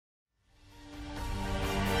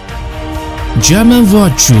German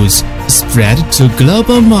virtues spread to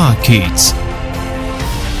global markets.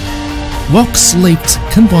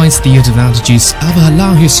 Volkslift combines the advantages of a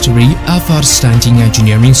long history of outstanding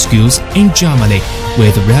engineering skills in Germany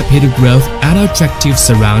with rapid growth and attractive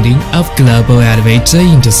surrounding of global elevator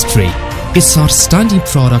industry. Its outstanding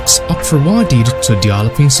products are provided to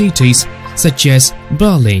developing cities such as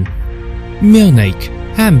Berlin, Munich,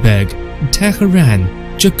 Hamburg, Tehran,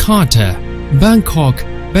 Jakarta, Bangkok,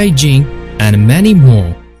 Beijing, and many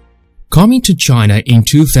more. Coming to China in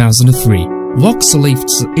 2003,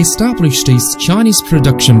 Volkslift established its Chinese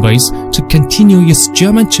production base to continue its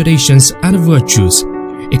German traditions and virtues,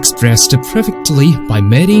 expressed perfectly by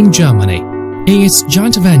Made in Germany. In its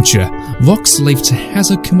joint venture, Volkslift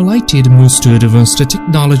has accumulated most advanced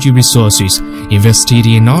technology resources, invested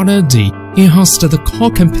in R&D, enhanced the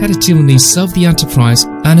core competitiveness of the enterprise,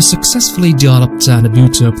 and successfully developed and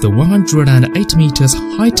built up the 108 meters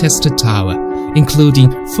high test tower,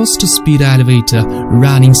 including fast-speed elevator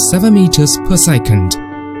running 7 meters per second.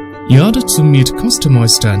 In order to meet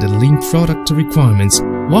customized and lean product requirements,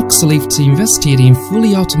 Volkslift invested in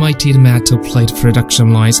fully automated metal plate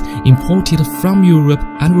production lines imported from Europe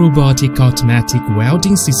and robotic automatic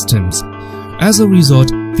welding systems. As a result,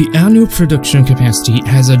 the annual production capacity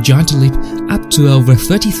has a giant leap up to over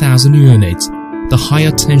 30,000 units. The high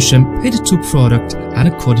attention paid to product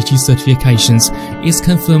and quality certifications is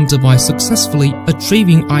confirmed by successfully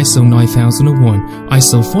achieving ISO 9001,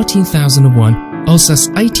 ISO 14001, OSAS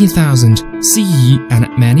 18000, CE, and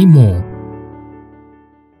many more.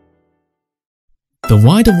 The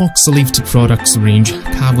wide Volkslift products range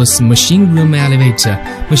covers machine room elevator,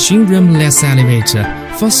 machine room-less elevator,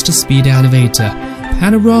 fast-speed elevator,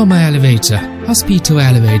 panorama elevator, hospital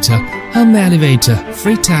elevator, home elevator,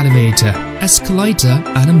 freight elevator, escalator,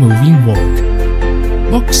 and moving walk.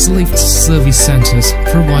 Volkslift service centers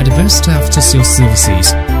provide best after-sales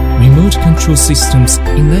services. Remote control systems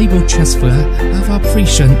enable transfer of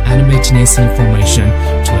operation and maintenance information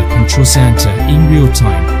to a control center in real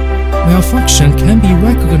time. Malfunction can be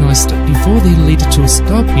recognized before they lead to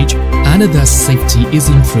stoppage, and thus safety is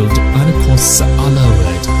improved and costs are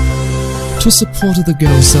lowered. To support the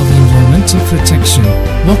goals of environmental protection,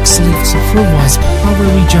 Volkslift provides power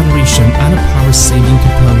regeneration and power-saving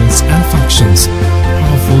components and functions.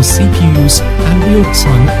 Powerful CPUs and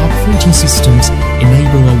real-time operating systems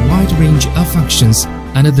enable a wide range of functions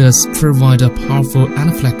and thus provide a powerful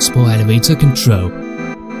and flexible elevator control.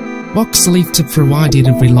 Volkslift provided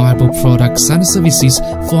reliable products and services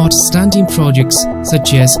for outstanding projects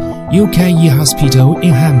such as UKE Hospital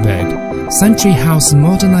in Hamburg, Century House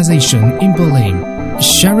Modernization in Berlin,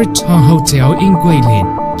 Sheraton Hotel in Guilin,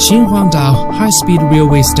 Qinhuangdao High-Speed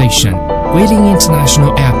Railway Station, Guilin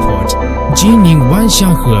International Airport, Jining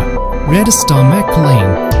Wanxianghe, Red Star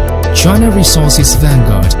McLean, China Resources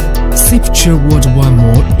Vanguard, Sipture World One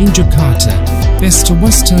Mall in Jakarta, Best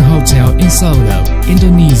Western Hotel in Solo,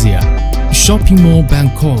 Indonesia, Shopping Mall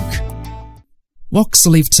Bangkok.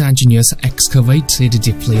 Volkslift engineers excavated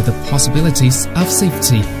deeply the possibilities of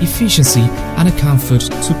safety, efficiency, and comfort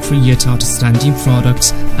to create outstanding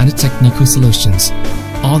products and technical solutions.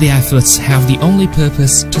 All the efforts have the only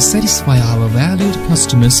purpose to satisfy our valued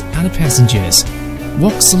customers and passengers.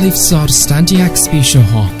 Volkslift's outstanding exhibition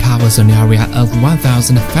hall covers an area of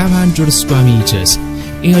 1,500 square meters.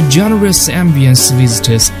 In a generous ambience,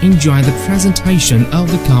 visitors enjoy the presentation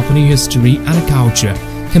of the company history and culture,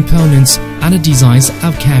 components and designs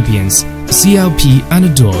of cabins, CLP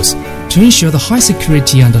and doors, to ensure the high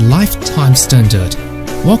security and lifetime standard.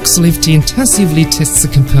 Volkslift intensively tests the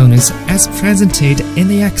components as presented in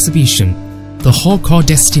the exhibition. The whole core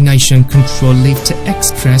destination control lift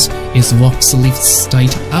express is Volkslift's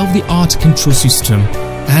state-of-the-art control system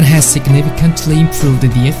and has significantly improved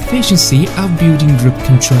the efficiency of building group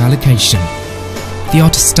control allocation. The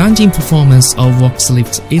outstanding performance of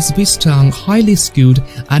Volkslift is based on highly skilled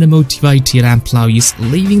and motivated employees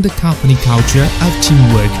living the company culture of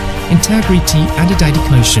teamwork, integrity, and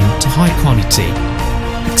dedication to high quality.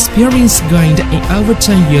 Experience gained in over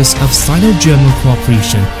 10 years of Sino-German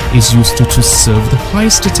cooperation is used to serve the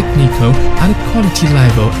highest technical and quality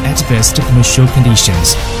level at best commercial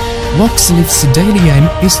conditions. Volkslift's daily aim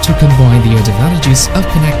is to combine the advantages of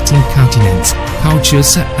connecting continents,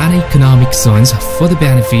 cultures, and economic zones for the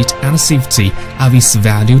benefit and safety of its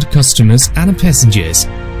valued customers and passengers.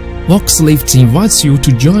 Volkslift invites you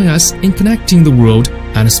to join us in connecting the world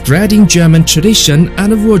and spreading German tradition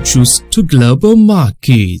and virtues to global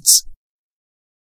markets.